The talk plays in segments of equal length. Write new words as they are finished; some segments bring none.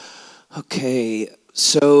Okay,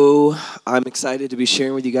 so I'm excited to be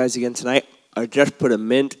sharing with you guys again tonight. I just put a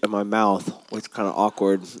mint in my mouth, which is kind of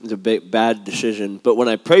awkward. It's a bad decision. But when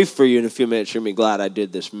I pray for you in a few minutes, you're going to be glad I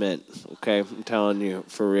did this mint. Okay, I'm telling you,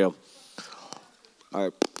 for real. All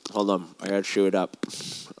right, hold on. I got to chew it up.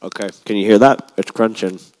 Okay, can you hear that? It's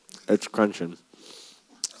crunching. It's crunching.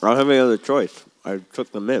 I don't have any other choice. I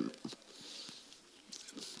took the mint.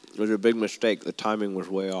 It was a big mistake. The timing was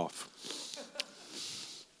way off.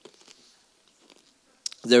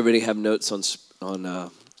 Does everybody have notes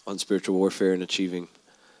on spiritual warfare and achieving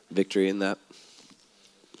victory in that?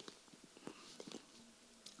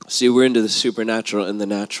 See, we're into the supernatural and the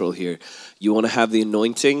natural here. You want to have the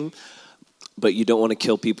anointing, but you don't want to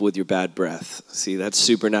kill people with your bad breath. See, that's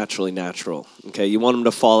supernaturally natural. Okay, you want them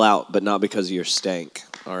to fall out, but not because of your stank.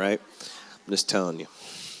 All right, I'm just telling you,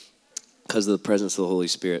 because of the presence of the Holy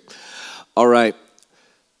Spirit. All right,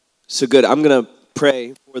 so good. I'm gonna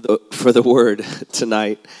pray for the word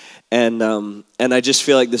tonight, and I just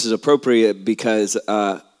feel like this is appropriate because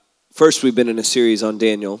first we've been in a series on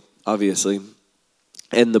Daniel, obviously,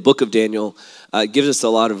 and the book of Daniel gives us a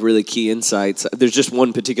lot of really key insights. There's just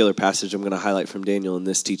one particular passage I'm going to highlight from Daniel in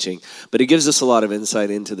this teaching, but it gives us a lot of insight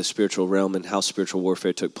into the spiritual realm and how spiritual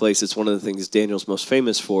warfare took place. It's one of the things Daniel's most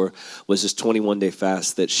famous for was this 21-day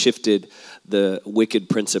fast that shifted the wicked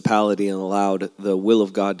principality and allowed the will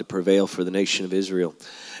of God to prevail for the nation of Israel.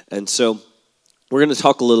 And so we're going to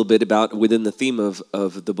talk a little bit about, within the theme of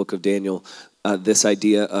the book of Daniel, this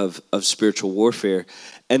idea of spiritual warfare.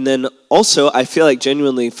 And then also, I feel like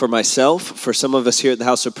genuinely for myself, for some of us here at the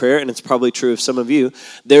House of Prayer, and it's probably true of some of you,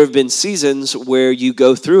 there have been seasons where you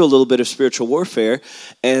go through a little bit of spiritual warfare,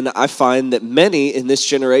 and I find that many in this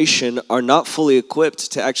generation are not fully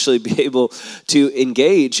equipped to actually be able to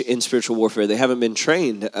engage in spiritual warfare. They haven't been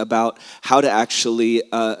trained about how to actually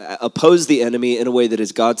oppose the enemy in a way that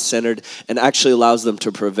is God-centered and actually allows them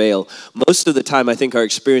to prevail. Most of the time, I think our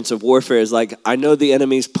experience of warfare is like, I know the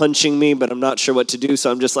enemy's punching me, but I'm not sure what to do,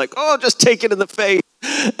 so I'm just like, just take it in the face.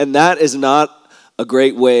 And that is not a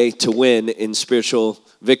great way to win in spiritual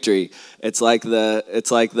victory. It's like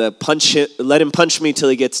the punch it, let him punch me till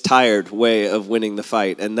he gets tired way of winning the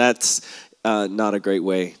fight. And that's not a great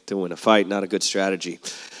way to win a fight, not a good strategy.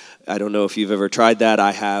 I don't know if you've ever tried that.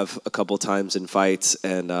 I have a couple times in fights,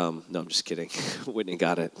 and no, I'm just kidding. Whitney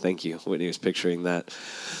got it. Thank you. Whitney was picturing that.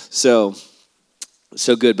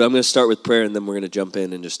 So good, but I'm going to start with prayer, and then we're going to jump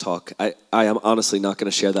in and just talk. I am honestly not going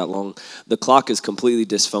to share that long. The clock is completely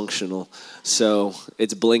dysfunctional, so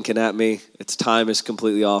it's blinking at me. Its time is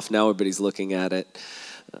completely off. Now everybody's looking at it.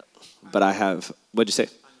 But what'd you say?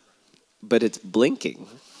 But it's blinking.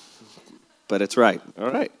 But it's right.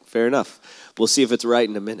 All right, fair enough. We'll see if it's right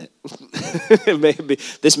in a minute.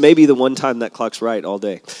 This may be the one time that clock's right all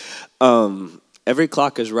day. Every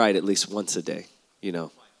clock is right at least once a day,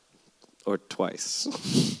 or twice.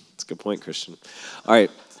 That's a good point, Christian. All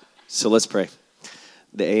right, so let's pray.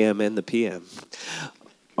 The AM and the PM.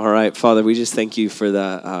 All right, Father, we just thank you for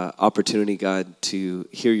the opportunity, God, to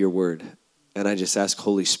hear your word. And I just ask,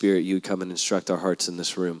 Holy Spirit, you would come and instruct our hearts in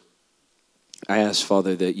this room. I ask,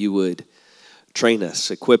 Father, that you would train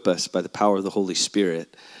us, equip us by the power of the Holy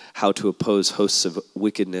Spirit, how to oppose hosts of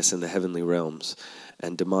wickedness in the heavenly realms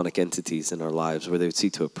and demonic entities in our lives, where they would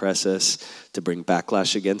seek to oppress us, to bring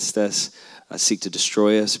backlash against us, seek to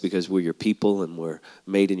destroy us because we're your people and we're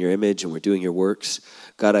made in your image and we're doing your works.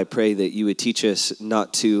 God, I pray that you would teach us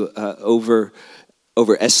not to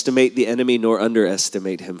overestimate the enemy nor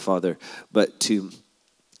underestimate him, Father, but to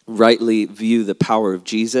rightly view the power of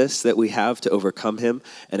Jesus that we have to overcome him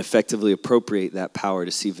and effectively appropriate that power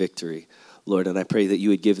to see victory. Lord, and I pray that you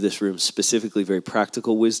would give this room specifically very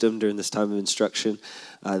practical wisdom during this time of instruction,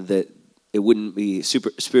 that it wouldn't be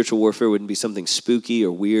spiritual warfare wouldn't be something spooky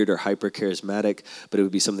or weird or hyper-charismatic, but it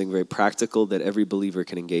would be something very practical that every believer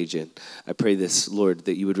can engage in. I pray this, Lord,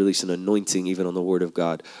 that you would release an anointing even on the word of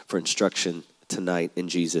God for instruction tonight in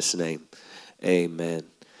Jesus' name. Amen.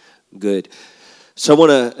 Good. So I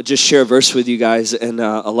want to just share a verse with you guys, and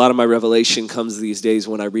a lot of my revelation comes these days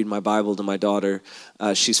when I read my Bible to my daughter.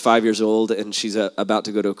 She's 5 years old, and she's about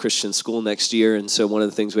to go to a Christian school next year, and so one of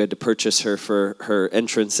the things we had to purchase her for her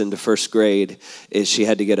entrance into first grade is she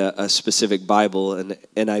had to get a specific Bible, an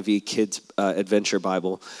NIV Kids Adventure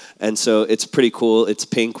Bible, and so it's pretty cool. It's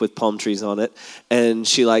pink with palm trees on it, and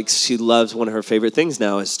she loves, one of her favorite things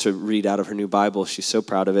now is to read out of her new Bible. She's so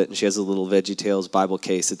proud of it, and she has a little VeggieTales Bible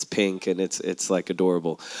case. It's pink, and it's like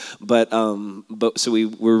adorable. But so we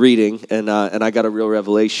were reading, and I got a real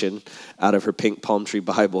revelation out of her pink palm tree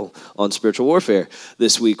Bible on spiritual warfare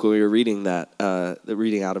this week when we were reading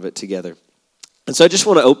reading out of it together. And so I just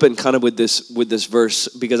want to open kind of with this verse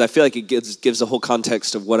because I feel like it gives the whole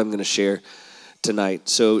context of what I'm going to share tonight.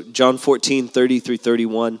 So John 14:30 through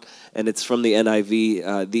 31, and it's from the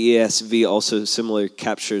NIV. The ESV also similar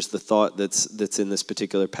captures the thought that's in this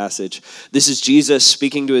particular passage. This is Jesus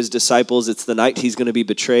speaking to his disciples. It's the night he's going to be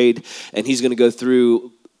betrayed, and he's going to go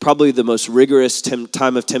through probably the most rigorous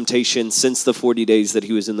time of temptation since the 40 days that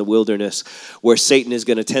he was in the wilderness, where Satan is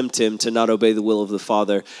going to tempt him to not obey the will of the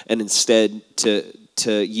Father and instead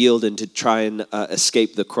to yield and to try and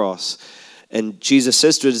escape the cross. And Jesus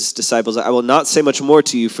says to his disciples, I will not say much more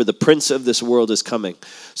to you, for the prince of this world is coming.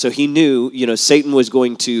 So he knew, Satan was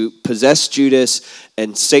going to possess Judas,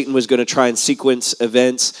 and Satan was going to try and sequence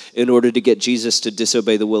events in order to get Jesus to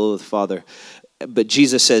disobey the will of the Father. But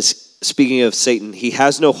Jesus says, speaking of Satan, he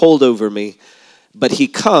has no hold over me, but he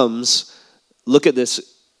comes. Look at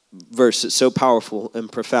this verse. It's so powerful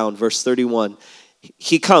and profound. Verse 31.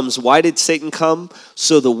 He comes. Why did Satan come?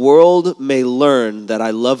 So the world may learn that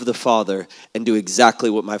I love the Father and do exactly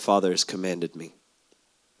what my Father has commanded me.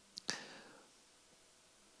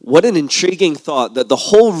 What an intriguing thought that the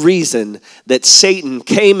whole reason that Satan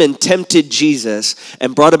came and tempted Jesus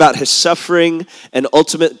and brought about his suffering and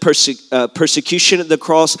ultimate persecution at the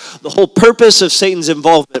cross, the whole purpose of Satan's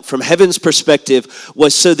involvement from heaven's perspective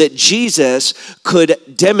was so that Jesus could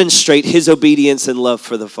demonstrate his obedience and love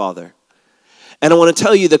for the Father. And I want to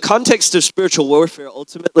tell you the context of spiritual warfare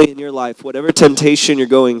ultimately in your life, whatever temptation you're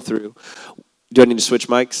going through. Do I need to switch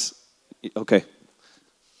mics? Okay.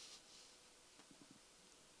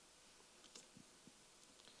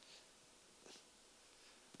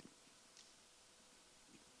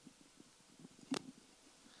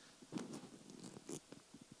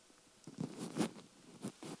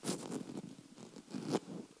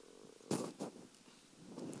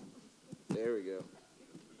 There we go.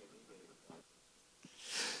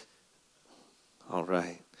 All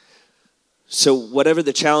right. So whatever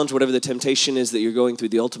the challenge, whatever the temptation is that you're going through,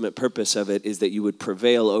 the ultimate purpose of it is that you would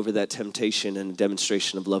prevail over that temptation in a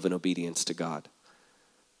demonstration of love and obedience to God.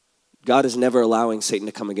 God is never allowing Satan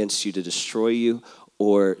to come against you to destroy you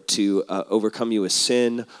or to overcome you with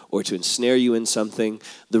sin or to ensnare you in something.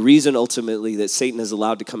 The reason ultimately that Satan is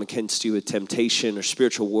allowed to come against you with temptation or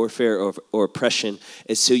spiritual warfare or oppression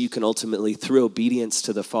is so you can ultimately, through obedience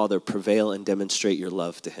to the Father, prevail and demonstrate your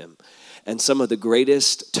love to him. And some of the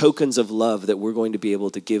greatest tokens of love that we're going to be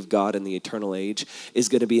able to give God in the eternal age is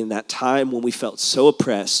going to be in that time when we felt so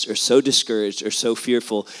oppressed or so discouraged or so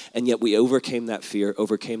fearful, and yet we overcame that fear,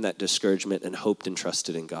 overcame that discouragement, and hoped and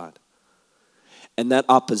trusted in God. And that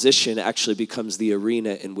opposition actually becomes the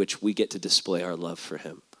arena in which we get to display our love for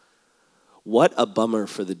him. What a bummer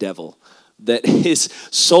for the devil that his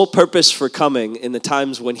sole purpose for coming in the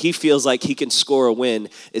times when he feels like he can score a win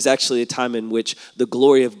is actually a time in which the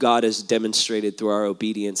glory of God is demonstrated through our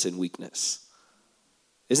obedience and weakness.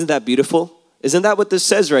 Isn't that beautiful? Isn't that what this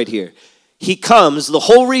says right here? He comes. The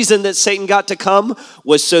whole reason that Satan got to come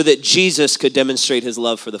was so that Jesus could demonstrate his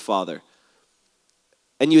love for the Father.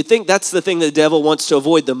 And you would think that's the thing the devil wants to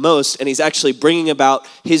avoid the most, and he's actually bringing about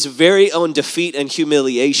his very own defeat and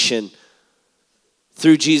humiliation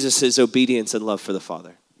through Jesus' obedience and love for the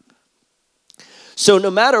Father. So no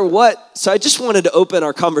matter what, so I just wanted to open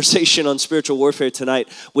our conversation on spiritual warfare tonight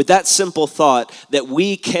with that simple thought that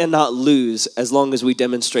we cannot lose as long as we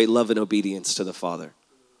demonstrate love and obedience to the Father.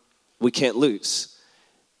 We can't lose.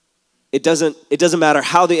 It doesn't matter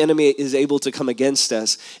how the enemy is able to come against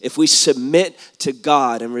us. If we submit to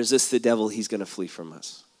God and resist the devil, he's going to flee from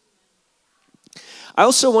us. I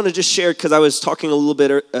also want to just share, because I was talking a little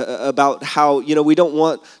bit about how, we don't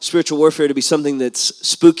want spiritual warfare to be something that's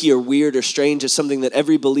spooky or weird or strange. It's something that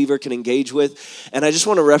every believer can engage with. And I just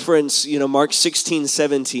want to reference, Mark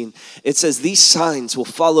 16:17. It says, these signs will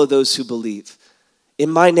follow those who believe. In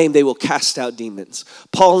my name, they will cast out demons.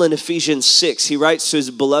 Paul in Ephesians 6, he writes to his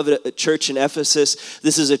beloved church in Ephesus.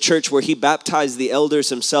 This is a church where he baptized the elders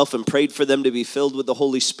himself and prayed for them to be filled with the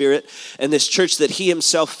Holy Spirit. And this church that he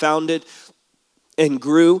himself founded and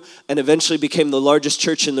grew and eventually became the largest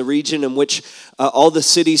church in the region, in which all the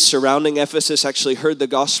cities surrounding Ephesus actually heard the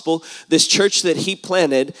gospel. This church that he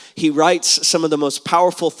planted, he writes some of the most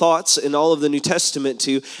powerful thoughts in all of the New Testament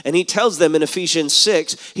to, and he tells them in Ephesians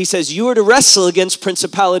 6, he says, you are to wrestle against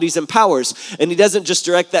principalities and powers. And he doesn't just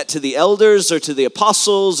direct that to the elders or to the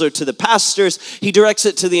apostles or to the pastors. He directs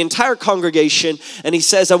it to the entire congregation, and he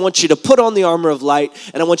says, I want you to put on the armor of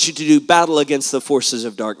light, and I want you to do battle against the forces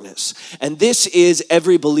of darkness. And this is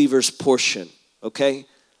every believer's portion, okay?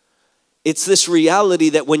 It's this reality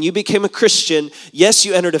that when you became a Christian, yes,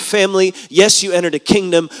 you entered a family, yes, you entered a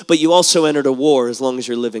kingdom, but you also entered a war as long as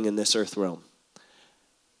you're living in this earth realm.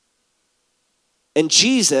 And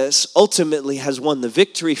Jesus ultimately has won the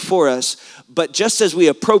victory for us. But just as we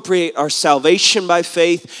appropriate our salvation by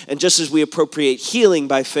faith, and just as we appropriate healing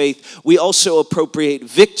by faith, we also appropriate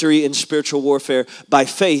victory in spiritual warfare by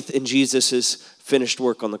faith in Jesus' finished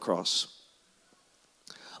work on the cross.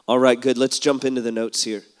 All right, good. Let's jump into the notes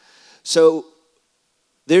here. So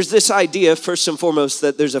there's this idea, first and foremost,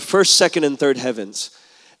 that there's a first, second, and third heavens.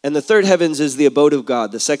 And the third heavens is the abode of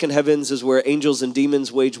God. The second heavens is where angels and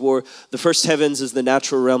demons wage war. The first heavens is the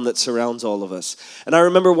natural realm that surrounds all of us. And I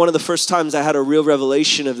remember one of the first times I had a real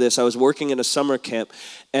revelation of this. I was working in a summer camp,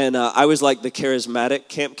 and I was like the charismatic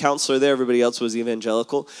camp counselor there. Everybody else was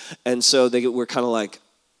evangelical. And so they were kind of like,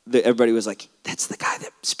 everybody was like, that's the guy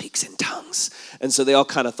that speaks in tongues. And so they all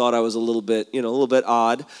kind of thought I was a little bit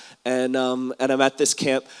odd. And I'm at this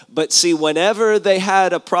camp. But see, whenever they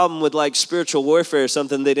had a problem with like spiritual warfare or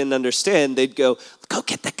something they didn't understand, they'd go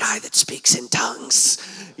get the guy that speaks in tongues,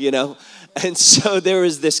 And so there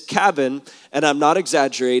was this cabin, and I'm not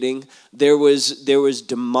exaggerating, there was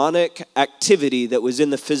demonic activity that was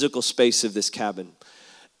in the physical space of this cabin.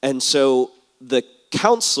 And so the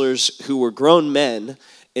counselors, who were grown men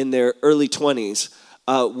in their early 20s,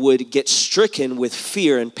 would get stricken with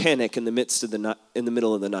fear and panic in the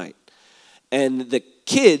middle of the night. And the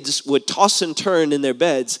kids would toss and turn in their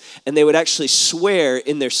beds, and they would actually swear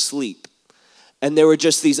in their sleep. And there were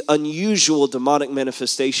just these unusual demonic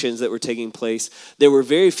manifestations that were taking place. There were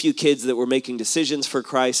very few kids that were making decisions for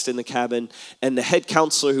Christ in the cabin. And the head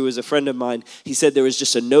counselor, who was a friend of mine, he said there was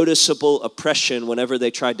just a noticeable oppression whenever they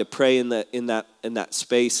tried to pray in that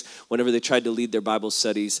space, whenever they tried to lead their Bible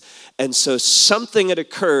studies. And so something had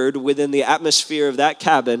occurred within the atmosphere of that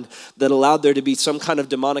cabin that allowed there to be some kind of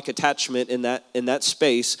demonic attachment in that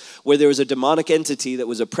space, where there was a demonic entity that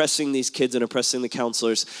was oppressing these kids and oppressing the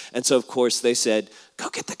counselors. And so, of course, they said, go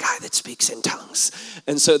get the guy that speaks in tongues.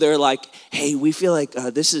 And so they're like, hey, we feel like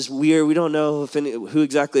this is weird. We don't know who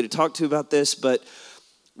exactly to talk to about this, but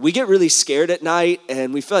we get really scared at night,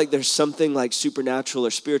 and we feel like there's something like supernatural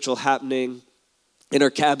or spiritual happening in our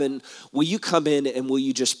cabin. Will you come in and will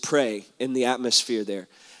you just pray in the atmosphere there?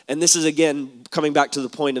 And this is, again, coming back to the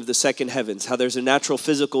point of the second heavens, how there's a natural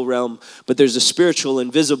physical realm, but there's a spiritual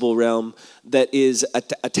invisible realm that is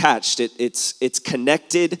attached. It's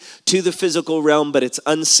connected to the physical realm, but it's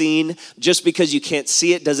unseen. Just because you can't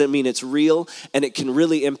see it doesn't mean it's real, and it can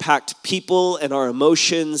really impact people and our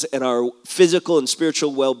emotions and our physical and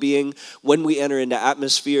spiritual well-being when we enter into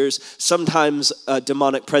atmospheres. Sometimes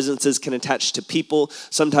demonic presences can attach to people.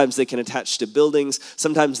 Sometimes they can attach to buildings.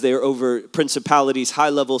 Sometimes they're over principalities,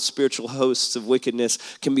 high-level spiritual hosts of wickedness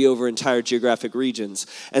can be over entire geographic regions.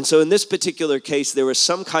 And so in this particular case, there was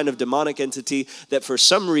some kind of demonic entity that for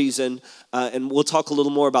some reason, and we'll talk a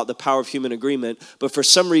little more about the power of human agreement, but for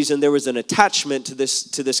some reason there was an attachment to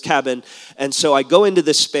this cabin. And so I go into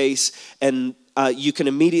this space, and you can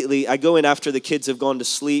immediately, I go in after the kids have gone to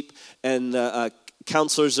sleep, and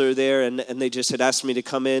counselors are there, and they just had asked me to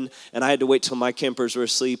come in, and I had to wait till my campers were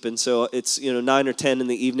asleep. And so it's 9 or 10 in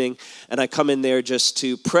the evening, and I come in there just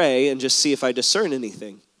to pray and just see if I discern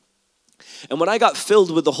anything. And when I got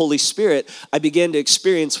filled with the Holy Spirit, I began to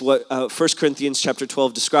experience what 1 Corinthians chapter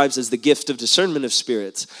 12 describes as the gift of discernment of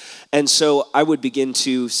spirits. And so I would begin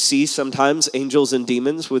to see sometimes angels and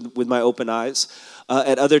demons with my open eyes.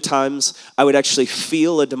 At other times, I would actually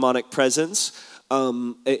feel a demonic presence.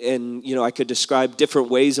 And I could describe different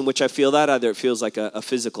ways in which I feel that. Either it feels like a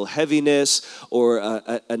physical heaviness or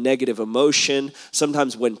a negative emotion.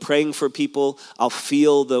 Sometimes when praying for people, I'll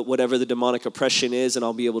feel whatever the demonic oppression is, and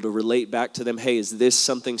I'll be able to relate back to them. Hey, is this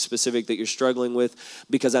something specific that you're struggling with?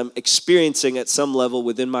 Because I'm experiencing at some level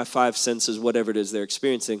within my five senses whatever it is they're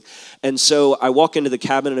experiencing. And so I walk into the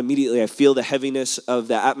cabin, and immediately I feel the heaviness of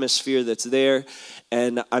the atmosphere that's there,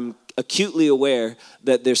 and I'm acutely aware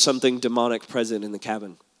that there's something demonic present in the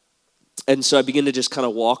cabin. And so I begin to just kind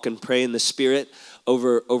of walk and pray in the Spirit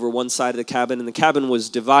over one side of the cabin. And the cabin was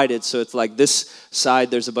divided, so it's like this side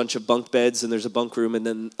there's a bunch of bunk beds and there's a bunk room, and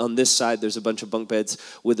then on this side there's a bunch of bunk beds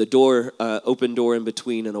with a door, open door in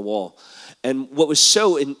between and a wall. And what was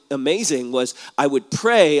so amazing was I would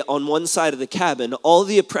pray on one side of the cabin, all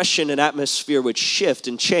the oppression and atmosphere would shift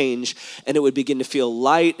and change, and it would begin to feel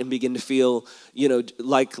light and begin to feel,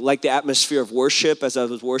 like the atmosphere of worship as I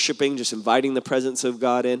was worshiping, just inviting the presence of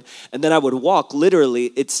God in. And then I would walk, literally,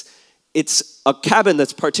 it's a cabin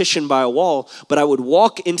that's partitioned by a wall, but I would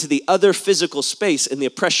walk into the other physical space, and the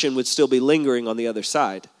oppression would still be lingering on the other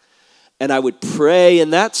side. and I would pray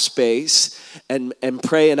in that space and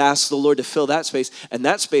pray and ask the Lord to fill that space, and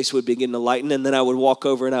that space would begin to lighten, and then I would walk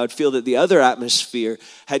over and I would feel that the other atmosphere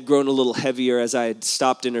had grown a little heavier as I had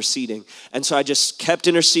stopped interceding. And so I just kept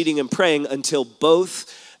interceding and praying until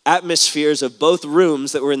both atmospheres of both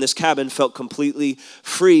rooms that were in this cabin felt completely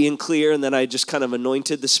free and clear, and then I just kind of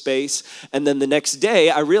anointed the space. And then the next day,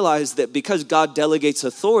 I realized that because God delegates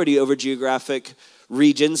authority over geographic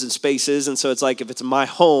regions and spaces, and so it's like if it's my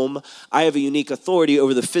home, I have a unique authority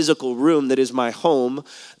over the physical room that is my home.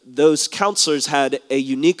 Those counselors had a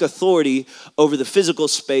unique authority over the physical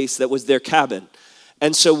space that was their cabin.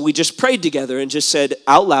 And so we just prayed together and just said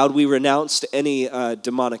out loud, we renounced any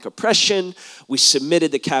demonic oppression. We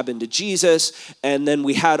submitted the cabin to Jesus. And then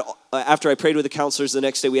we had, after I prayed with the counselors the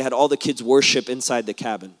next day, we had all the kids worship inside the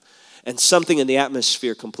cabin. And something in the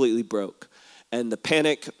atmosphere completely broke. And the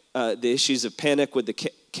panic, the issues of panic with the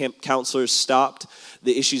camp counselors stopped.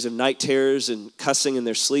 The issues of night terrors and cussing in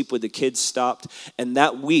their sleep with the kids stopped. And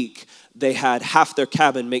that week, they had half their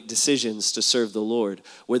cabin make decisions to serve the Lord,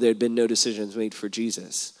 where there had been no decisions made for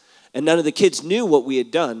Jesus. And none of the kids knew what we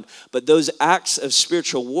had done, but those acts of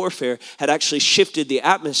spiritual warfare had actually shifted the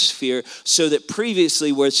atmosphere so that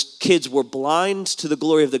previously where kids were blind to the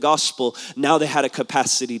glory of the gospel, now they had a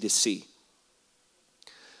capacity to see.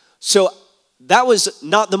 So that was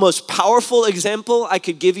not the most powerful example I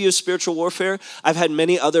could give you of spiritual warfare. I've had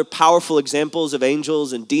many other powerful examples of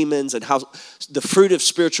angels and demons and how the fruit of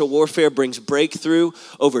spiritual warfare brings breakthrough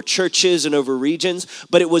over churches and over regions.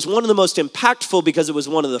 But it was one of the most impactful because it was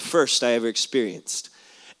one of the first I ever experienced.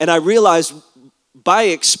 And I realized by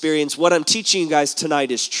experience, what I'm teaching you guys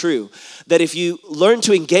tonight is true. That if you learn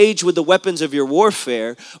to engage with the weapons of your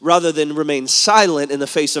warfare, rather than remain silent in the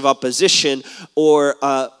face of opposition or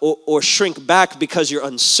shrink back because you're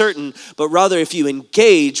uncertain, but rather if you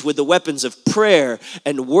engage with the weapons of prayer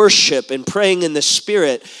and worship and praying in the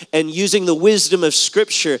Spirit and using the wisdom of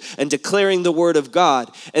Scripture and declaring the Word of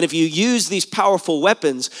God, and if you use these powerful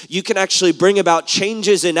weapons, you can actually bring about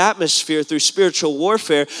changes in atmosphere through spiritual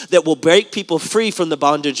warfare that will break people free from the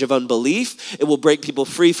bondage of unbelief. It will break people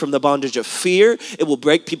free from the bondage of fear. It will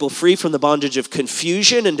break people free from the bondage of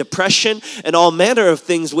confusion and depression and all manner of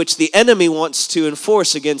things which the enemy wants to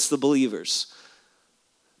enforce against the believers.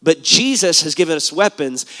 But Jesus has given us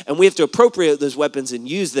weapons, and we have to appropriate those weapons and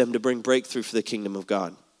use them to bring breakthrough for the kingdom of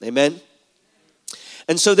God. Amen?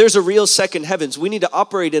 And so there's a real second heavens. We need to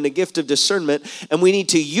operate in a gift of discernment, and we need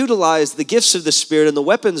to utilize the gifts of the Spirit and the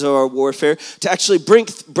weapons of our warfare to actually bring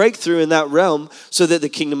breakthrough in that realm so that the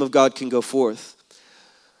kingdom of God can go forth.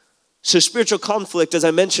 So spiritual conflict, as I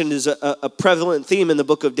mentioned, is a prevalent theme in the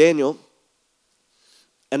book of Daniel.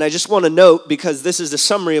 And I just want to note, because this is the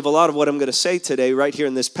summary of a lot of what I'm going to say today, right here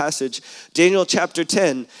in this passage. Daniel chapter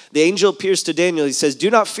 10, the angel appears to Daniel. He says, "Do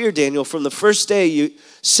not fear, Daniel. From the first day you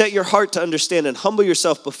set your heart to understand and humble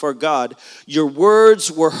yourself before God. Your words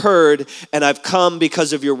were heard, and I've come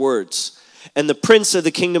because of your words. And the prince of the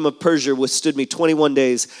kingdom of Persia withstood me 21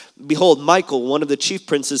 days. Behold, Michael, one of the chief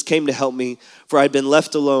princes, came to help me, for I had been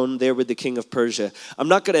left alone there with the king of Persia." I'm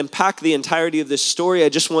not going to unpack the entirety of this story. I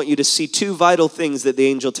just want you to see two vital things that the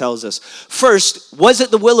angel tells us. First, was it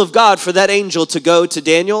the will of God for that angel to go to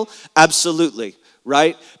Daniel? Absolutely.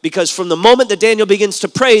 Right? Because from the moment that Daniel begins to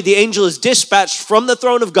pray, the angel is dispatched from the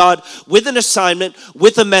throne of God with an assignment,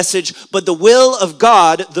 with a message. But the will of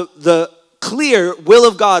God, the clear will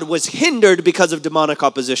of God was hindered because of demonic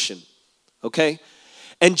opposition. Okay?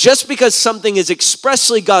 And just because something is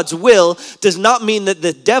expressly God's will does not mean that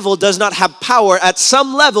the devil does not have power at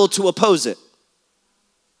some level to oppose it.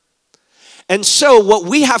 And so what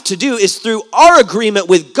we have to do is through our agreement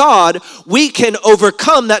with God, we can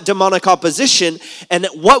overcome that demonic opposition. And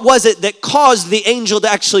what was it that caused the angel to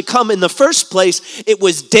actually come in the first place? It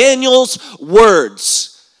was Daniel's words.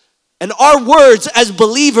 And our words as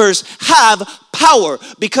believers have power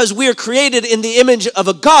because we are created in the image of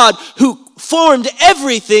a God who formed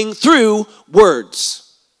everything through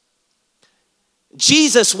words.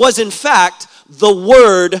 Jesus was in fact the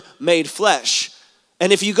Word made flesh.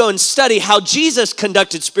 And if you go and study how Jesus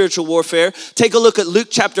conducted spiritual warfare, take a look at Luke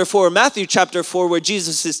chapter 4, Matthew chapter 4, where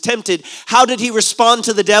Jesus is tempted. How did he respond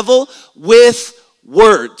to the devil? With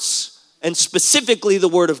words, and specifically the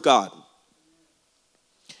Word of God.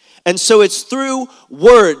 And so it's through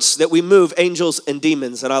words that we move angels and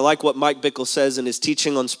demons. And I like what Mike Bickle says in his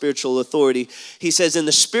teaching on spiritual authority. He says in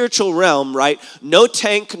the spiritual realm, right, no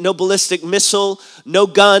tank, no ballistic missile, no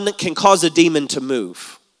gun can cause a demon to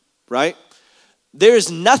move, right? There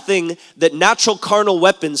is nothing that natural carnal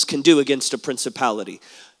weapons can do against a principality.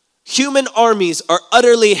 Human armies are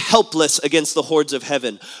utterly helpless against the hordes of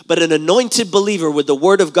heaven, but an anointed believer with the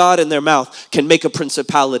word of God in their mouth can make a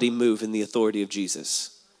principality move in the authority of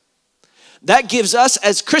Jesus. That gives us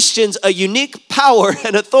as Christians a unique power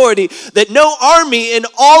and authority that no army in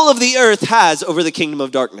all of the earth has over the kingdom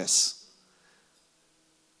of darkness.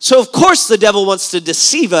 So of course the devil wants to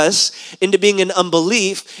deceive us into being in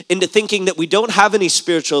unbelief, into thinking that we don't have any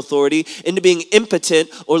spiritual authority, into being impotent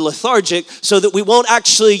or lethargic, so that we won't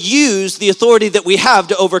actually use the authority that we have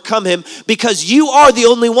to overcome him, because you are the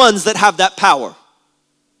only ones that have that power.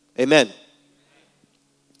 Amen.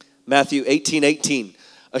 Matthew 18:18.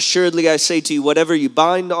 Assuredly I say to you, whatever you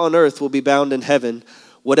bind on earth will be bound in heaven.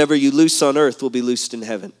 Whatever you loose on earth will be loosed in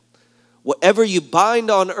heaven. Whatever you bind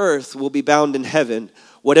on earth will be bound in heaven.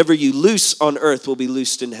 Whatever you loose on earth will be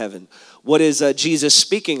loosed in heaven. What is Jesus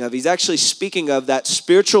speaking of? He's actually speaking of that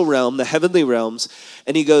spiritual realm, the heavenly realms.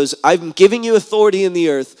 And he goes, I'm giving you authority in the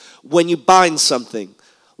earth when you bind something.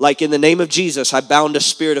 Like in the name of Jesus, I bound a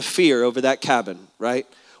spirit of fear over that cabin, right?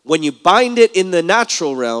 When you bind it in the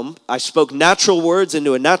natural realm, I spoke natural words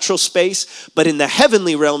into a natural space, but in the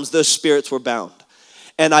heavenly realms, those spirits were bound.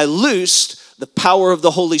 And I loosed the power of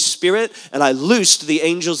the Holy Spirit, and I loosed the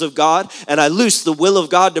angels of God, and I loosed the will of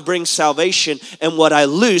God to bring salvation, and what I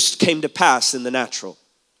loosed came to pass in the natural.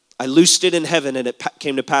 I loosed it in heaven, and it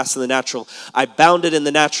came to pass in the natural. I bound it in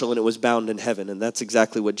the natural, and it was bound in heaven. And that's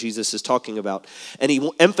exactly what Jesus is talking about. And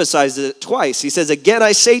he emphasizes it twice. He says, again,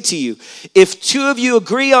 I say to you, if two of you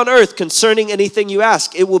agree on earth concerning anything you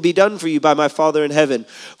ask, it will be done for you by my Father in heaven.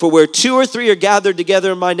 For where two or three are gathered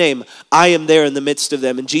together in my name, I am there in the midst of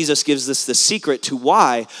them. And Jesus gives us the secret to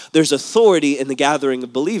why there's authority in the gathering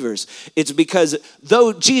of believers. It's because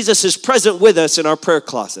though Jesus is present with us in our prayer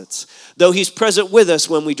closets, though he's present with us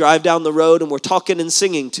when we drive down the road and we're talking and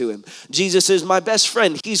singing to him. Jesus is my best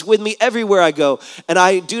friend. He's with me everywhere I go. And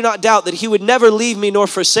I do not doubt that he would never leave me nor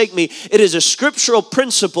forsake me. It is a scriptural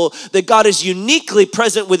principle that God is uniquely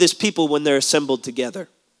present with his people when they're assembled together.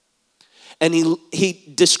 And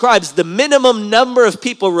he describes the minimum number of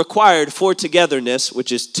people required for togetherness,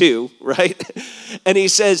 which is 2, right? And he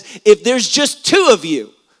says, if there's just 2 of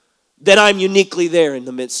you, then I'm uniquely there in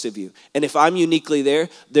the midst of you. And if I'm uniquely there,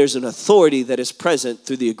 there's an authority that is present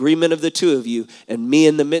through the agreement of the 2 of you and me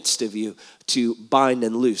in the midst of you to bind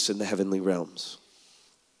and loose in the heavenly realms.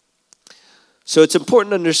 So it's important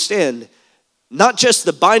to understand not just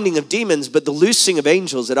the binding of demons, but the loosing of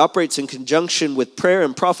angels. It operates in conjunction with prayer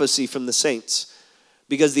and prophecy from the saints,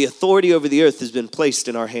 because the authority over the earth has been placed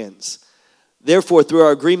in our hands. Therefore, through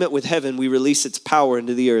our agreement with heaven, we release its power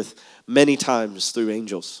into the earth many times through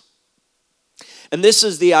angels. And this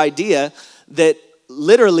is the idea that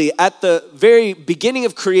literally at the very beginning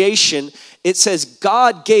of creation, it says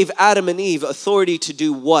God gave Adam and Eve authority to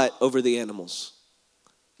do what over the animals?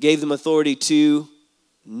 Gave them authority to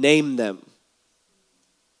name them.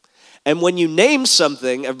 And when you name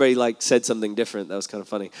something, everybody said something different. That was kind of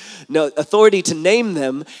funny. No, authority to name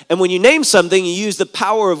them. And when you name something, you use the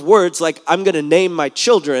power of words, like I'm going to name my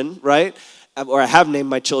children, right? Or I have named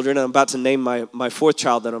my children, and I'm about to name my 4th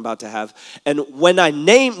child that I'm about to have. And when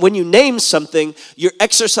you name something, you're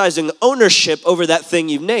exercising ownership over that thing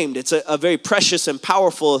you've named. It's a very precious and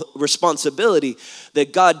powerful responsibility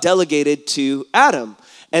that God delegated to Adam.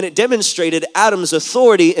 And it demonstrated Adam's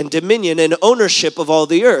authority and dominion and ownership of all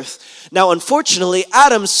the earth. Now, unfortunately,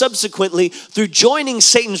 Adam subsequently, through joining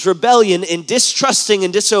Satan's rebellion in distrusting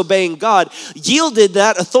and disobeying God, yielded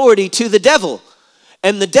that authority to the devil.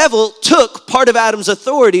 And the devil took part of Adam's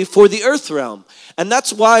authority for the earth realm. And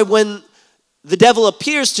that's why when the devil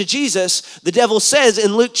appears to Jesus, the devil says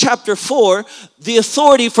in Luke chapter 4, the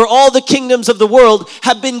authority for all the kingdoms of the world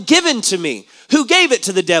have been given to me. Who gave it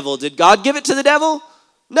to the devil? Did God give it to the devil?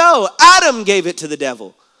 No, Adam gave it to the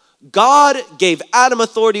devil. God gave Adam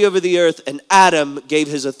authority over the earth, and Adam gave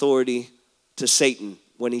his authority to Satan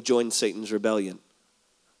when he joined Satan's rebellion.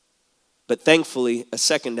 But thankfully, a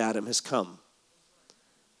second Adam has come.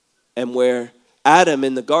 And where Adam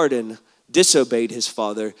in the garden disobeyed his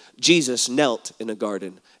father, Jesus knelt in a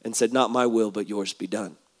garden and said, not my will, but yours be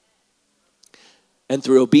done. And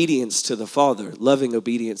through obedience to the Father, loving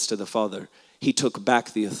obedience to the Father, he took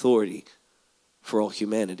back the authority for all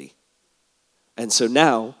humanity. And so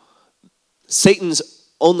now, Satan's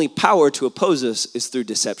only power to oppose us is through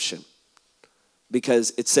deception.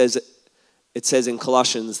 Because it says in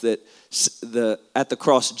Colossians that at the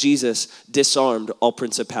cross, Jesus disarmed all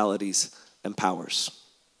principalities and powers.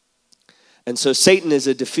 And so Satan is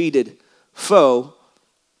a defeated foe,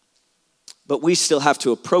 but we still have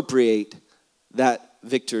to appropriate that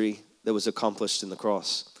victory that was accomplished in the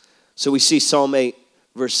cross. So we see Psalm 8,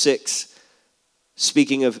 verse 6,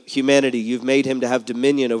 Speaking of humanity, you've made him to have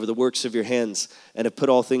dominion over the works of your hands and have put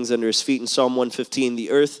all things under his feet. In Psalm 115,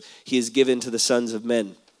 the earth he has given to the sons of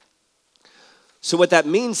men. So what that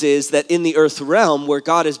means is that in the earth realm, where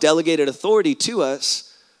God has delegated authority to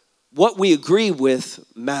us, what we agree with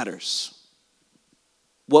matters.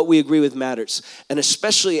 What we agree with matters. And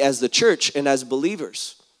especially as the church and as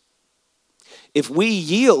believers. If we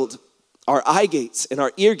yield our eye gates and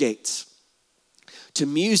our ear gates to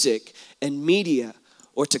music and media,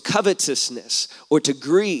 or to covetousness, or to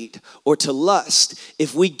greed, or to lust,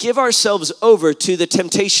 if we give ourselves over to the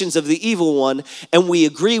temptations of the evil one and we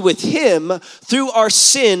agree with him, through our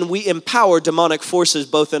sin, we empower demonic forces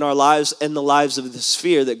both in our lives and the lives of the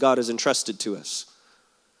sphere that God has entrusted to us.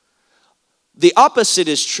 The opposite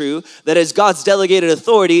is true, that as God's delegated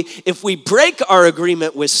authority, if we break our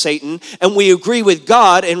agreement with Satan and we agree with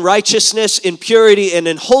God in righteousness, in purity, and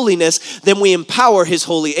in holiness, then we empower his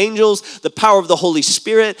holy angels, the power of the Holy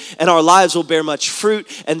Spirit, and our lives will bear much fruit,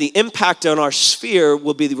 and the impact on our sphere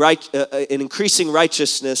will be an increasing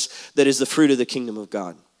righteousness that is the fruit of the kingdom of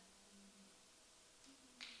God.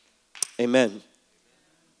 Amen.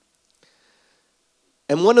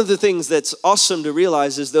 And one of the things that's awesome to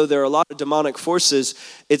realize is though there are a lot of demonic forces,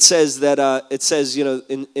 it says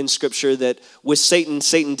in Scripture that with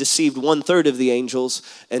Satan deceived 1/3 of the angels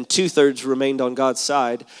and 2/3 remained on God's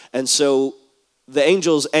side. And so the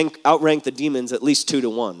angels outranked the demons at least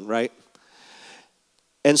 2-1, right?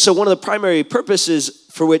 And so one of the primary purposes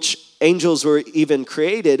for which angels were even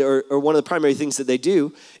created, or one of the primary things that they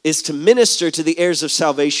do, is to minister to the heirs of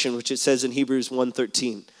salvation, which it says in Hebrews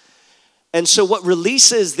 1:13. And so what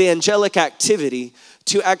releases the angelic activity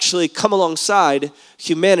to actually come alongside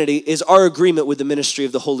humanity is our agreement with the ministry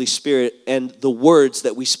of the Holy Spirit and the words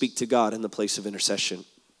that we speak to God in the place of intercession.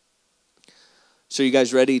 So you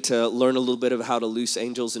guys ready to learn a little bit of how to loose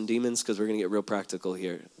angels and demons? Because we're going to get real practical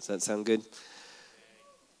here. Does that sound good?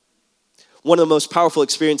 One of the most powerful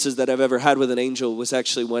experiences that I've ever had with an angel was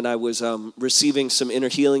actually when I was receiving some inner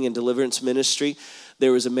healing and deliverance ministry.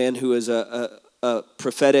 There was a man who was a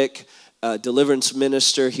prophetic deliverance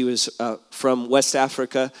minister. He was from West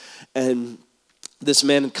Africa, and this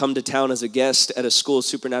man had come to town as a guest at a school of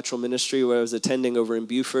supernatural ministry where I was attending over in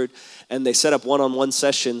Beaufort, and they set up one-on-one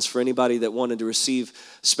sessions for anybody that wanted to receive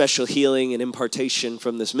special healing and impartation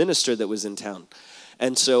from this minister that was in town.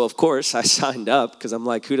 And so, of course, I signed up because I'm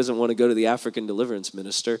like, who doesn't want to go to the African deliverance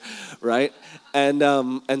minister, right? And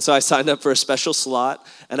so I signed up for a special slot,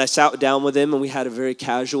 and I sat down with him, and we had a very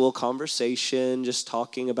casual conversation, just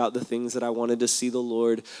talking about the things that I wanted to see the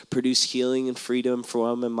Lord produce healing and freedom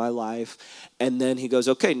from in my life. And then he goes,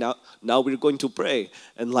 okay, now we're going to pray.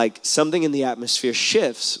 And like something in the atmosphere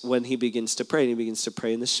shifts when he begins to pray, and he begins to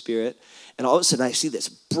pray in the Spirit. And all of a sudden, I see this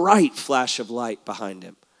bright flash of light behind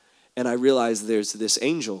him. And I realized there's this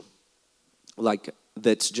angel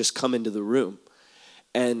that's just come into the room.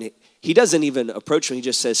 And he doesn't even approach me. He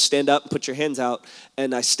just says, stand up and put your hands out.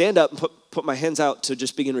 And I stand up and put my hands out to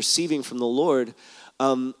just begin receiving from the Lord.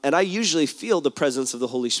 And I usually feel the presence of the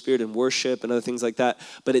Holy Spirit in worship and other things like that.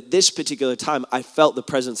 But at this particular time, I felt the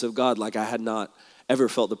presence of God like I had not ever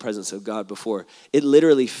felt the presence of God before. It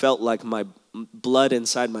literally felt like my blood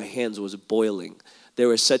inside my hands was boiling. There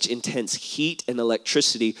was such intense heat and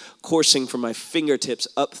electricity coursing from my fingertips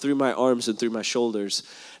up through my arms and through my shoulders.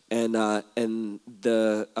 And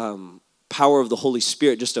the power of the Holy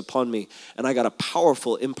Spirit just upon me. And I got a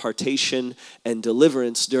powerful impartation and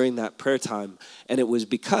deliverance during that prayer time. And it was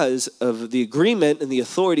because of the agreement and the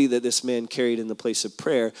authority that this man carried in the place of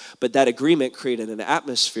prayer. But that agreement created an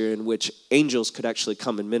atmosphere in which angels could actually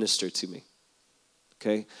come and minister to me.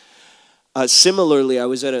 Okay? Similarly, I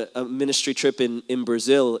was at a ministry trip in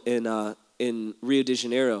Brazil, in Rio de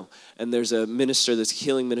Janeiro, and there's a minister, this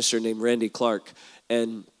healing minister named Randy Clark,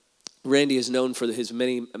 and Randy is known for his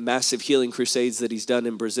many massive healing crusades that he's done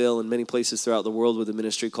in Brazil and many places throughout the world with a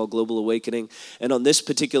ministry called Global Awakening. And on this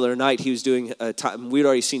particular night, he was doing a time. We'd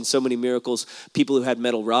already seen so many miracles. People who had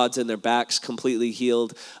metal rods in their backs completely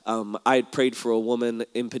healed. I had prayed for a woman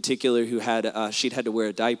in particular who she'd had to wear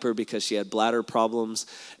a diaper because she had bladder problems.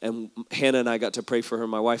 And Hannah and I got to pray for her.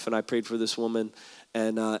 My wife and I prayed for this woman.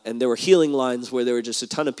 And there were healing lines where there were just a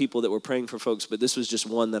ton of people that were praying for folks, but this was just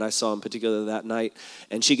one that I saw in particular that night.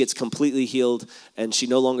 And she gets completely healed, and she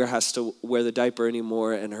no longer has to wear the diaper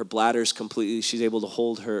anymore, and her bladder's completely, she's able to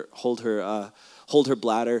hold her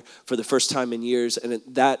bladder for the first time in years, and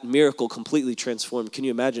that miracle completely transformed. Can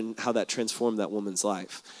you imagine how that transformed that woman's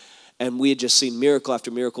life? And we had just seen miracle after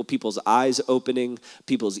miracle, people's eyes opening,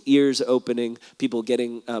 people's ears opening, people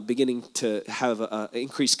beginning to have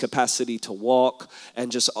increased capacity to walk,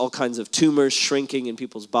 and just all kinds of tumors shrinking in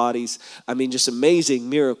people's bodies. I mean, just amazing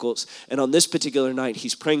miracles. And on this particular night,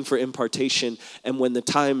 he's praying for impartation. And when the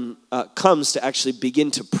time comes to actually begin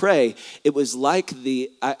to pray, it was like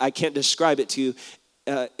I can't describe it to you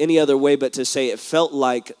any other way but to say it felt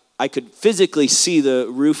like I could physically see the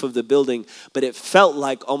roof of the building, but it felt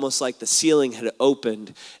like almost like the ceiling had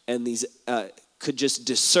opened and these could just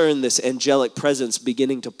discern this angelic presence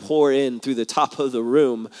beginning to pour in through the top of the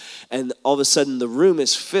room. And all of a sudden the room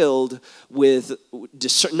is filled with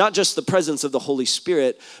not just the presence of the Holy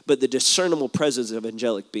Spirit, but the discernible presence of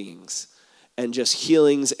angelic beings. And just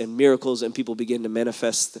healings and miracles, and people begin to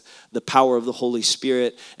manifest the power of the Holy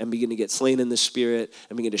Spirit and begin to get slain in the Spirit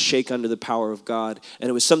and begin to shake under the power of God. And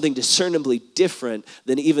it was something discernibly different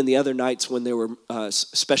than even the other nights when there were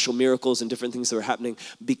special miracles and different things that were happening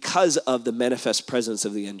because of the manifest presence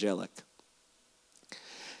of the angelic.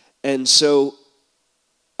 And so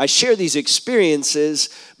I share these experiences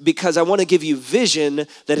because I want to give you vision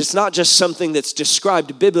that it's not just something that's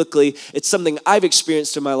described biblically. It's something I've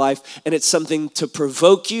experienced in my life, and it's something to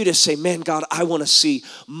provoke you to say, man, God, I want to see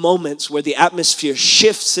moments where the atmosphere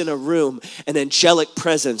shifts in a room and angelic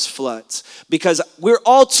presence floods. Because we're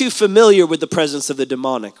all too familiar with the presence of the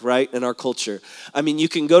demonic, right, in our culture. I mean, you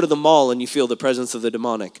can go to the mall and you feel the presence of the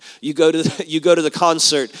demonic. You go to the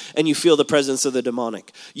concert and you feel the presence of the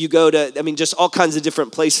demonic. You go to, just all kinds of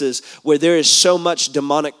different places where there is so much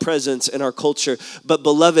demonic presence in our culture. But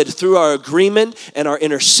beloved, through our agreement and our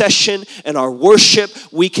intercession and our worship,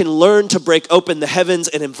 we can learn to break open the heavens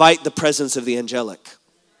and invite the presence of the angelic.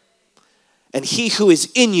 And he who is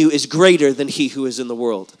in you is greater than he who is in the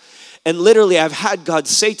world. And literally, I've had God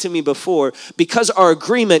say to me before, because our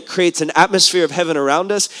agreement creates an atmosphere of heaven around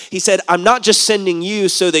us, he said, I'm not just sending you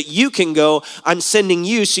so that you can go, I'm sending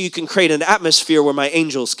you so you can create an atmosphere where my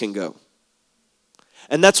angels can go.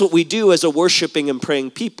 And that's what we do as a worshiping and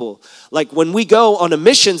praying people. Like when we go on a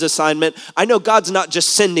missions assignment, I know God's not just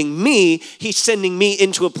sending me, he's sending me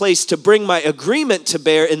into a place to bring my agreement to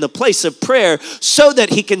bear in the place of prayer so that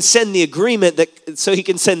he can send the agreement, so he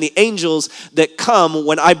can send the angels that come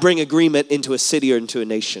when I bring agreement into a city or into a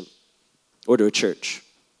nation or to a church.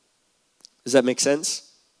 Does that make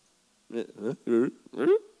sense?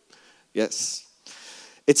 Yes.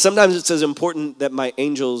 Sometimes it's as important that my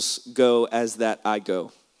angels go as that I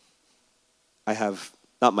go. I have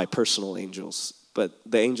not my personal angels, but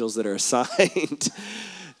the angels that are assigned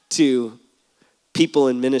to people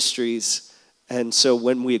in ministries. And so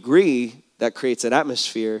when we agree, that creates an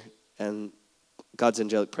atmosphere and God's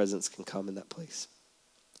angelic presence can come in that place.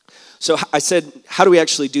 So I said, how do we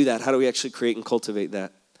actually do that? How do we actually create and cultivate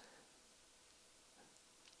that?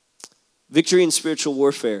 Victory in spiritual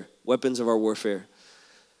warfare, weapons of our warfare.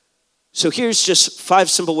 So here's just 5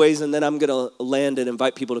 simple ways, and then I'm going to land and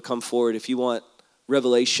invite people to come forward. If you want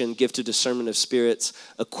revelation, gift of discernment of spirits,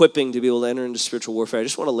 equipping to be able to enter into spiritual warfare, I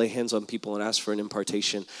just want to lay hands on people and ask for an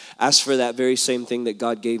impartation. Ask for that very same thing that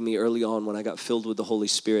God gave me early on when I got filled with the Holy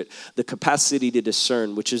Spirit, the capacity to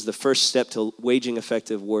discern, which is the first step to waging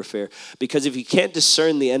effective warfare. Because if you can't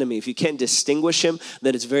discern the enemy, if you can't distinguish him,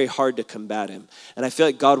 then it's very hard to combat him. And I feel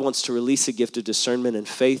like God wants to release a gift of discernment and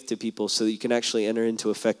faith to people so that you can actually enter into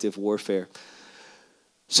effective warfare.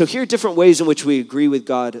 So here are different ways in which we agree with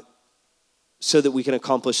God so that we can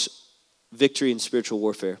accomplish victory in spiritual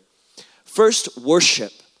warfare. First,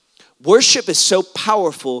 worship. Worship is so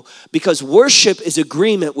powerful because worship is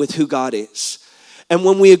agreement with who God is. And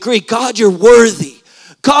when we agree, God, you're worthy.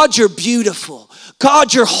 God, you're beautiful.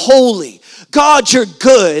 God, you're holy. God, you're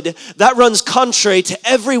good. That runs contrary to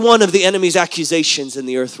every one of the enemy's accusations in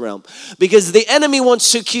the earth realm. Because the enemy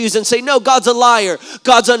wants to accuse and say, no, God's a liar.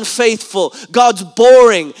 God's unfaithful. God's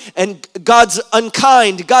boring. And God's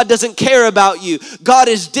unkind. God doesn't care about you. God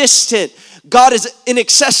is distant. God is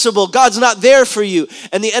inaccessible. God's not there for you.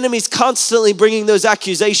 And the enemy's constantly bringing those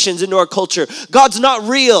accusations into our culture. God's not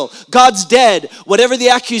real. God's dead. Whatever the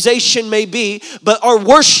accusation may be. But our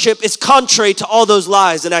worship is contrary to all those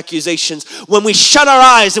lies and accusations. When we shut our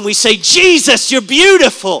eyes and we say, Jesus, you're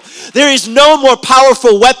beautiful. There is no more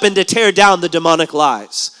powerful weapon to tear down the demonic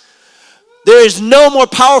lies. There is no more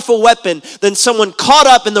powerful weapon than someone caught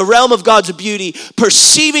up in the realm of God's beauty,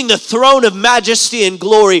 perceiving the throne of majesty and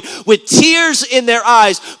glory with tears in their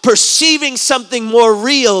eyes, perceiving something more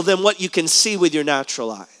real than what you can see with your natural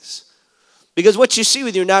eyes. Because what you see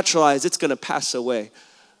with your natural eyes, it's going to pass away.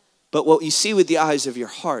 But what you see with the eyes of your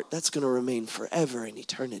heart, that's going to remain forever in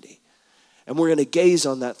eternity. And we're going to gaze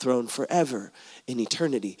on that throne forever in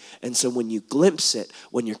eternity. And so when you glimpse it,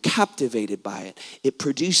 when you're captivated by it, it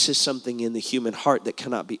produces something in the human heart that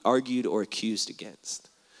cannot be argued or accused against.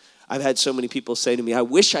 I've had so many people say to me, I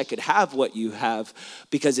wish I could have what you have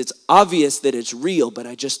because it's obvious that it's real, but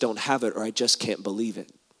I just don't have it or I just can't believe it.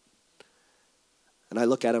 And I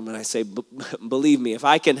look at them and I say, believe me, if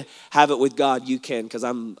I can have it with God, you can, because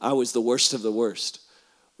I was the worst of the worst,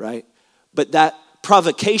 right? But that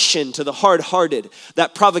provocation to the hard-hearted,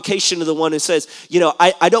 that provocation to the one who says,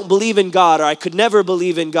 I don't believe in God, or I could never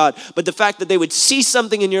believe in God, but the fact that they would see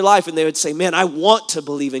something in your life and they would say, man, I want to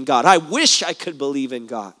believe in God. I wish I could believe in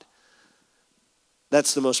God.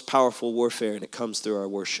 That's the most powerful warfare, and it comes through our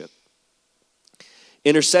worship.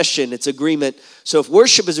 Intercession, it's agreement. So if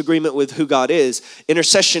worship is agreement with who God is,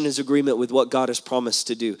 intercession is agreement with what God has promised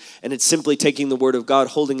to do. And it's simply taking the word of God,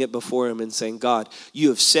 holding it before him and saying, God, you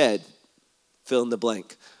have said, fill in the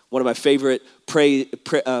blank. One of my favorite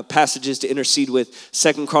passages to intercede with,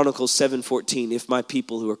 2 Chronicles 7:14. If my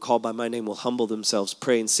people who are called by my name will humble themselves,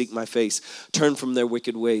 pray and seek my face, turn from their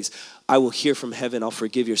wicked ways, I will hear from heaven, I'll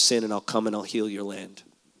forgive your sin, and I'll come and I'll heal your land.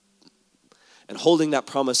 And holding that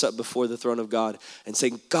promise up before the throne of God and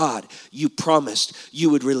saying, God, you promised you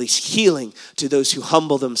would release healing to those who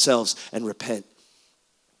humble themselves and repent.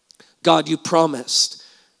 God, you promised.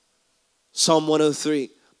 Psalm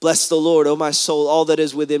 103. Bless the Lord, O my soul, all that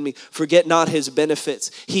is within me. Forget not his benefits.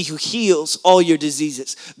 He who heals all your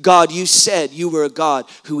diseases. God, you said you were a God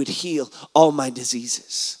who would heal all my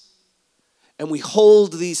diseases. And we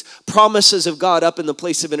hold these promises of God up in the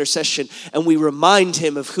place of intercession, and we remind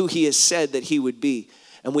him of who he has said that he would be.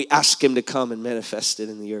 And we ask him to come and manifest it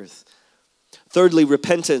in the earth. Thirdly,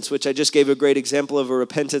 repentance, which I just gave a great example of a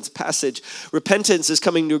repentance passage. Repentance is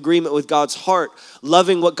coming to agreement with God's heart,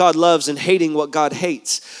 loving what God loves and hating what God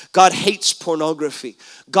hates. God hates pornography.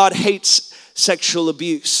 God hates sexual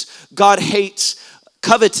abuse. God hates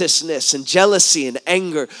covetousness and jealousy and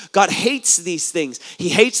anger. God hates these things. He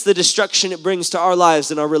hates the destruction it brings to our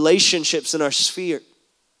lives and our relationships and our sphere.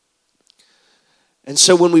 And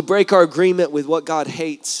so when we break our agreement with what God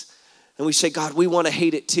hates and we say, God, we want to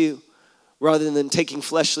hate it too, rather than taking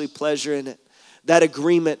fleshly pleasure in it. That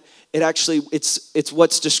agreement, it's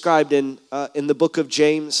what's described in the book of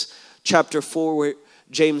James, chapter 4, where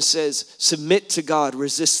James says, submit to God,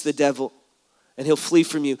 resist the devil, and he'll flee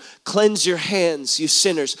from you. Cleanse your hands, you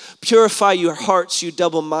sinners. Purify your hearts, you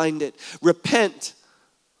double-minded. Repent,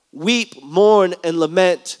 weep, mourn, and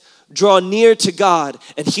lament. Draw near to God,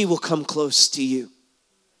 and he will come close to you.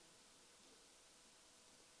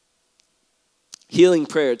 Healing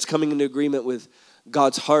prayer, it's coming into agreement with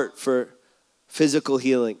God's heart for physical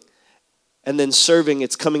healing. And then serving,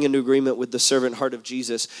 it's coming into agreement with the servant heart of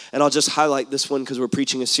Jesus. And I'll just highlight this one because we're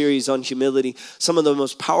preaching a series on humility. Some of the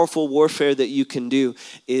most powerful warfare that you can do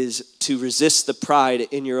is to resist the pride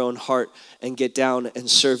in your own heart and get down and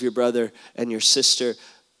serve your brother and your sister,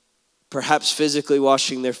 perhaps physically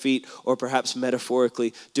washing their feet or perhaps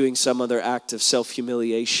metaphorically doing some other act of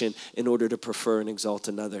self-humiliation in order to prefer and exalt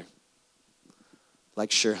another. Like,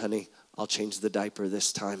 sure, honey, I'll change the diaper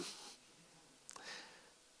this time.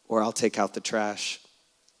 Or I'll take out the trash.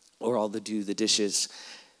 Or I'll do the dishes.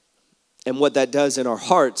 And what that does in our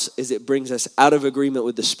hearts is it brings us out of agreement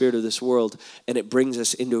with the spirit of this world, and it brings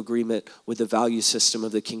us into agreement with the value system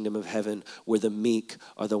of the kingdom of heaven, where the meek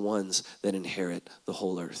are the ones that inherit the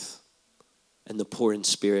whole earth. And the poor in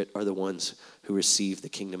spirit are the ones who receive the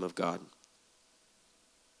kingdom of God.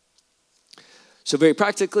 So very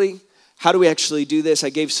practically, how do we actually do this?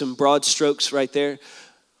 I gave some broad strokes right there.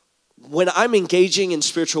 When I'm engaging in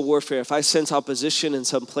spiritual warfare, if I sense opposition in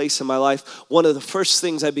some place in my life, one of the first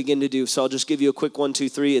things I begin to do, so I'll just give you a quick 1, 2,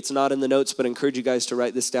 3. It's not in the notes, but I encourage you guys to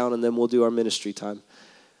write this down, and then we'll do our ministry time.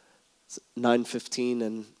 It's 9:15,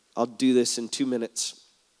 and I'll do this in 2 minutes.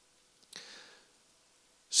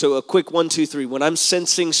 So a quick 1, 2, 3. When I'm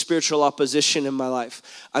sensing spiritual opposition in my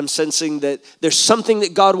life, I'm sensing that there's something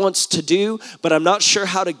that God wants to do, but I'm not sure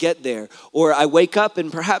how to get there. Or I wake up and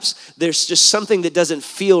perhaps there's just something that doesn't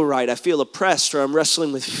feel right. I feel oppressed, or I'm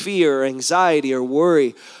wrestling with fear or anxiety or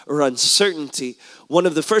worry or uncertainty. One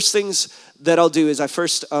of the first things that I'll do is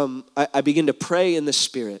I begin to pray in the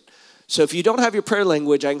Spirit. So if you don't have your prayer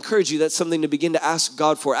language, I encourage you, that's something to begin to ask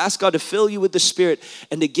God for. Ask God to fill you with the Spirit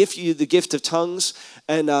and to give you the gift of tongues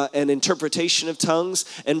and interpretation of tongues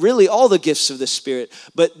and really all the gifts of the Spirit.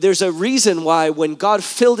 But there's a reason why when God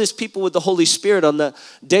filled his people with the Holy Spirit on the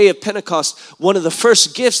day of Pentecost, one of the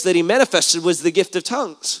first gifts that he manifested was the gift of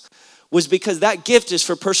tongues. Was because that gift is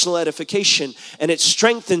for personal edification, and it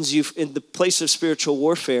strengthens you in the place of spiritual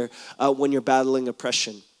warfare when you're battling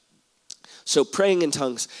oppression. So praying in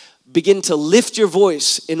tongues. begin to lift your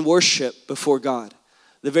voice in worship before God.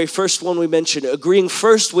 The very first one we mentioned, agreeing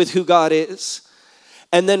first with who God is.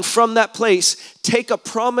 And then from that place, take a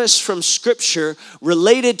promise from Scripture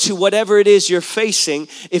related to whatever it is you're facing.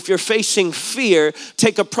 If you're facing fear,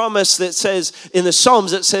 take a promise that says, in the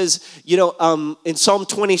Psalms, it says, in Psalm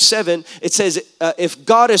 27, it says, if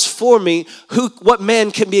God is for me, what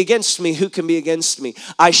man can be against me? Who can be against me?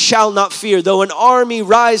 I shall not fear. Though an army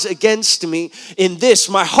rise against me, in this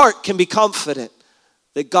my heart can be confident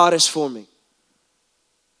that God is for me.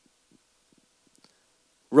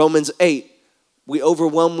 Romans 8. We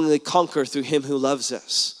overwhelmingly conquer through him who loves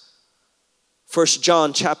us. 1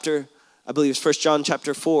 John chapter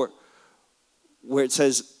 4, where it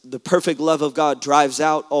says the perfect love of God drives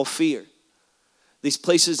out all fear. These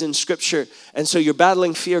places in Scripture. And so you're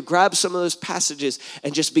battling fear, grab some of those passages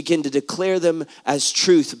and just begin to declare them as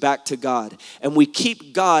truth back to God. And we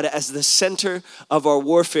keep God as the center of our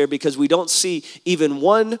warfare because we don't see even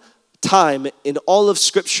one time in all of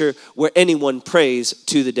Scripture where anyone prays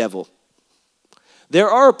to the devil. There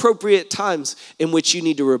are appropriate times in which you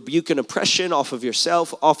need to rebuke an oppression off of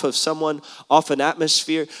yourself, off of someone, off an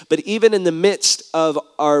atmosphere. But even in the midst of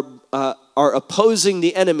our opposing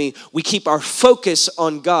the enemy, we keep our focus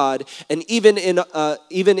on God. And even in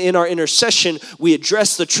our intercession, we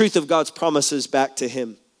address the truth of God's promises back to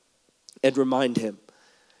him and remind him.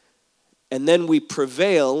 And then we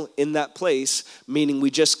prevail in that place, meaning we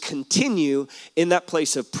just continue in that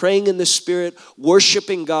place of praying in the Spirit,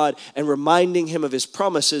 worshiping God, and reminding him of his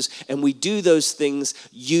promises. And we do those things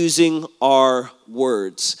using our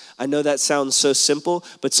words. I know that sounds so simple,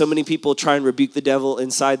 but so many people try and rebuke the devil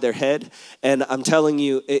inside their head. And I'm telling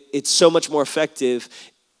you, it's so much more effective.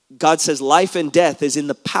 God says life and death is in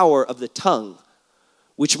the power of the tongue,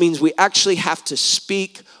 which means we actually have to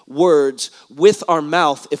speak words with our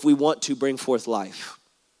mouth if we want to bring forth life.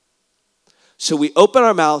 So we open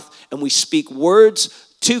our mouth and we speak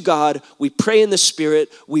words to God. We pray in the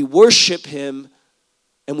Spirit. We worship him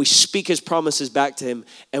and we speak his promises back to him.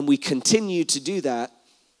 And we continue to do that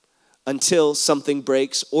until something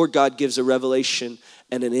breaks or God gives a revelation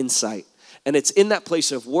and an insight. And it's in that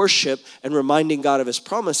place of worship and reminding God of his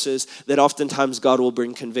promises that oftentimes God will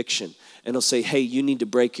bring conviction. And he'll say, hey, you need to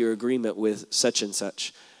break your agreement with such and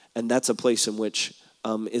such. And that's a place in which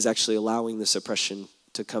is actually allowing this oppression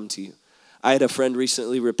to come to you. I had a friend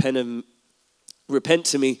recently repent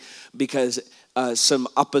to me because some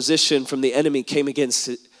opposition from the enemy came against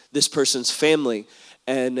this person's family.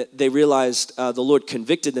 And they realized the Lord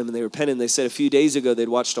convicted them and they repented. And they said a few days ago they'd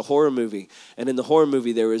watched a horror movie. And in the horror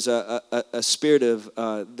movie there was a real spirit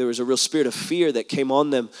of fear that came on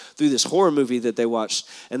them through this horror movie that they watched.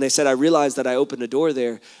 And they said, I realized that I opened a door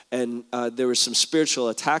there and there was some spiritual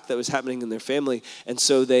attack that was happening in their family. And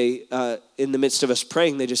so they, in the midst of us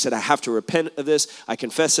praying, they just said, I have to repent of this. I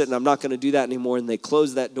confess it and I'm not going to do that anymore. And they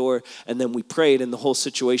closed that door and then we prayed and the whole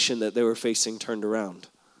situation that they were facing turned around.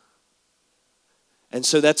 And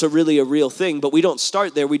so that's a real thing, but we don't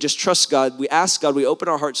start there. We just trust God. We ask God, we open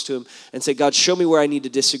our hearts to him and say, God, show me where I need to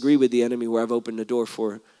disagree with the enemy, where I've opened a door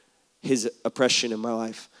for his oppression in my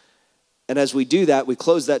life. And as we do that, we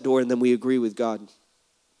close that door and then we agree with God.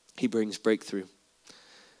 He brings breakthrough.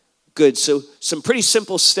 Good, so some pretty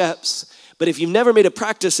simple steps. But if you've never made a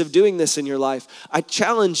practice of doing this in your life, I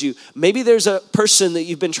challenge you. Maybe there's a person that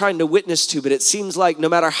you've been trying to witness to, but it seems like no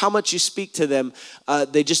matter how much you speak to them,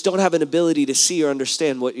 they just don't have an ability to see or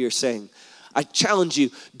understand what you're saying. I challenge you,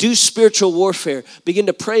 do spiritual warfare. Begin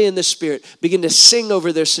to pray in the Spirit. Begin to sing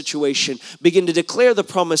over their situation. Begin to declare the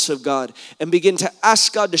promise of God. And begin to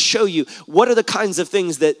ask God to show you what are the kinds of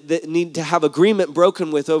things that need to have agreement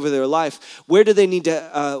broken with over their life. Where does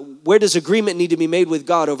agreement need to be made with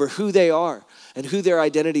God over who they are and who their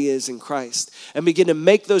identity is in Christ. And begin to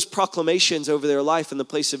make those proclamations over their life in the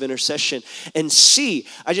place of intercession. And see,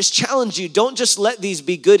 I just challenge you, don't just let these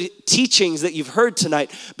be good teachings that you've heard tonight.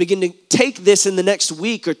 Begin to take this in the next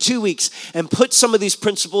week or 2 weeks and put some of these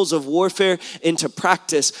principles of warfare into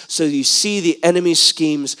practice so you see the enemy's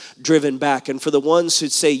schemes driven back. And for the ones who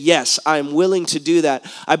say, yes, I'm willing to do that,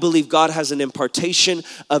 I believe God has an impartation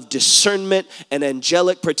of discernment and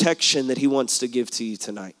angelic protection that he wants to give to you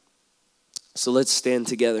tonight. So let's stand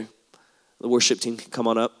together. The worship team can come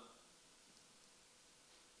on up.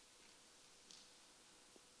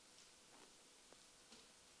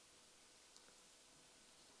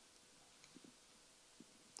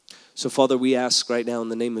 So, Father, we ask right now in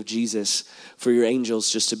the name of Jesus for your angels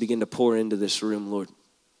just to begin to pour into this room, Lord.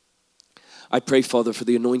 I pray, Father, for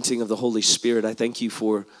the anointing of the Holy Spirit. I thank you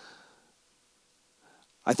for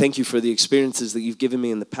the experiences that you've given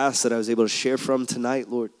me in the past that I was able to share from tonight,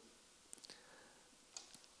 Lord.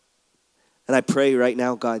 And I pray right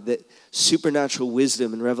now, God, that supernatural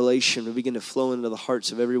wisdom and revelation will begin to flow into the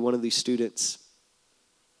hearts of every one of these students.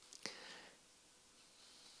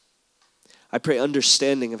 I pray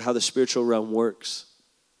understanding of how the spiritual realm works.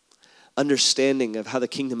 Understanding of how the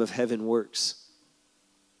kingdom of heaven works.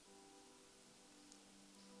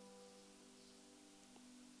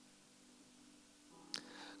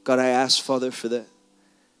 God, I ask, Father, for the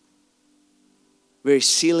very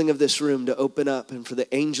ceiling of this room to open up and for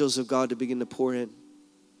the angels of God to begin to pour in.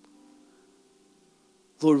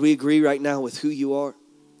 Lord, we agree right now with who you are.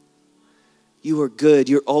 You are good.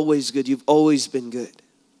 You're always good. You've always been good.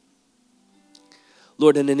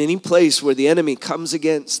 Lord, and in any place where the enemy comes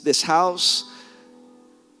against this house,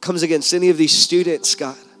 comes against any of these students,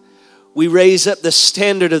 God, we raise up the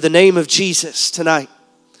standard of the name of Jesus tonight.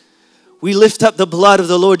 We lift up the blood of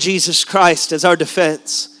the Lord Jesus Christ as our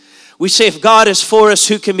defense. We say, if God is for us,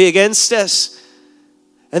 who can be against us?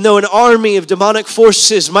 And though an army of demonic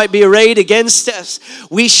forces might be arrayed against us,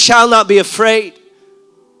 we shall not be afraid.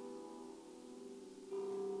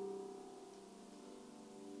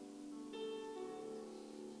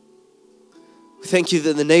 We thank you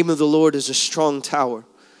that the name of the Lord is a strong tower.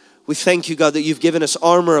 We thank you, God, that you've given us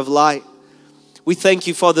armor of light. We thank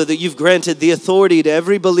you, Father, that you've granted the authority to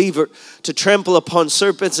every believer to trample upon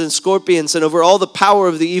serpents and scorpions, and over all the power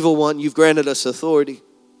of the evil one, you've granted us authority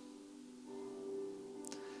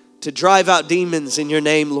to drive out demons in your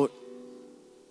name, Lord.